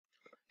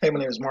Hey, my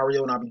name is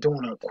Mario, and I'll be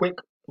doing a quick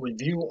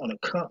review on a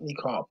company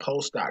called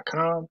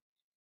Puls.com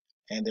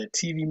and their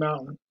TV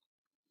mountain.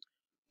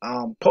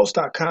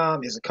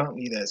 Puls.com is a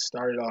company that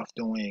started off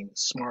doing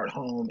smart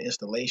home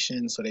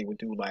installation, so they would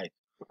do like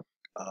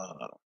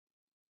uh,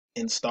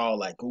 install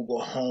like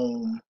Google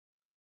Home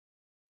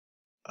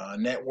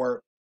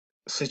network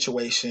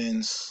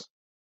situations,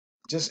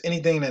 just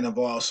anything that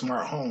involves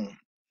smart home,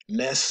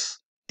 Nest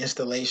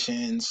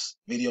installations,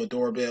 video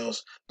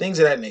doorbells, things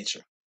of that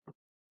nature.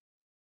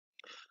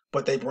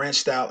 But they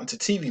branched out into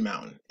TV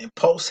mountain. And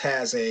Post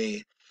has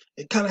it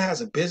kind of has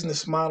a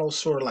business model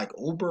sort of like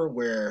Uber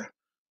where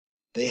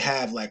they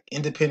have like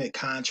independent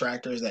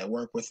contractors that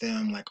work with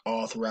them like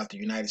all throughout the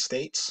United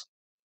States.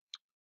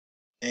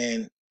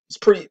 And it's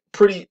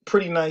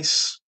pretty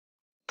nice,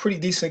 pretty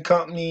decent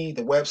company.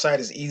 The website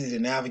is easy to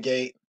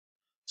navigate.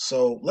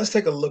 So let's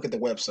take a look at the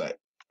website.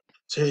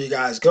 So here you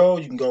guys go.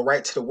 You can go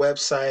right to the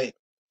website,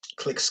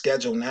 click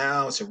schedule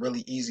now. It's a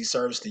really easy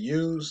service to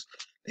use.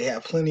 They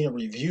have plenty of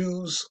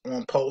reviews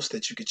on Post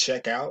that you could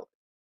check out.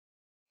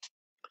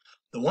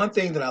 The one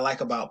thing that I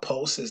like about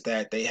Post is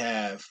that they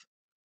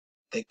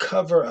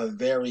cover a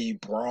very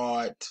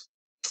broad,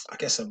 I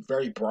guess a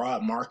very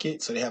broad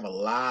market. So they have a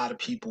lot of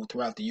people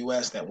throughout the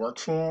US that work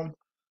for them.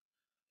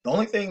 The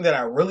only thing that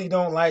I really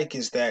don't like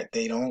is that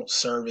they don't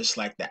service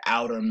like the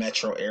outer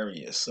metro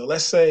areas. So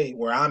let's say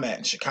where I'm at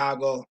in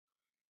Chicago,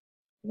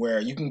 where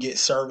you can get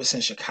service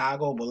in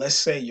Chicago, but let's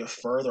say you're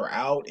further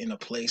out in a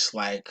place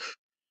like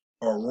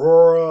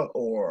Aurora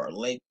or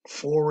Lake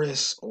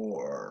Forest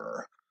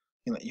or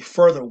you're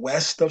further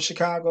west of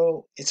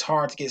Chicago, it's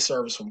hard to get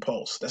service from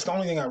Pulse. That's the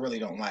only thing I really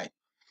don't like.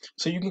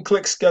 So you can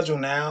click schedule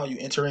now, you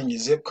enter in your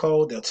zip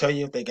code, they'll tell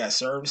you if they got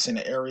service in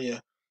the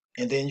area,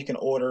 and then you can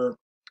order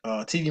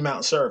TV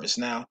mount service.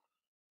 Now,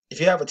 if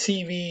you have a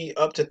TV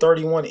up to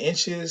 31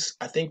 inches,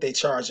 I think they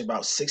charge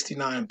about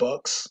 69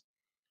 bucks.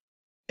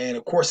 And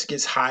of course it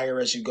gets higher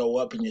as you go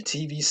up in your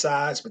TV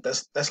size, but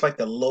that's like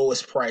the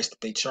lowest price that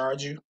they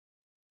charge you.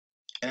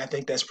 And I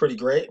think that's pretty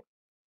great.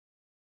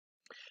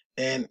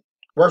 And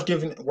worth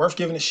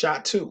giving a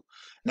shot too.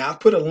 Now I've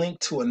put a link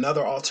to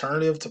another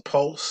alternative to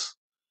Pulse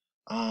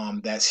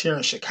that's here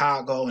in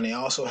Chicago, and they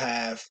also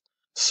have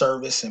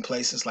service in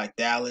places like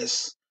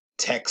Dallas,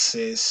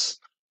 Texas,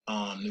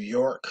 New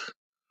York,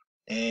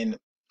 and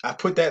I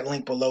put that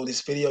link below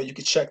this video. You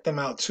can check them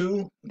out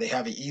too. They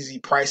have an easy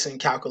pricing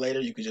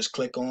calculator. You can just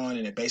click on,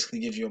 and it basically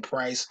gives you a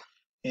price.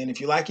 And if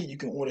you like it, you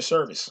can order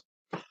service.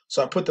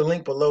 So I put the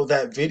link below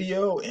that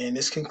video, and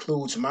this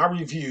concludes my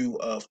review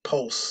of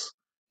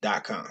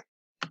Pulse.com.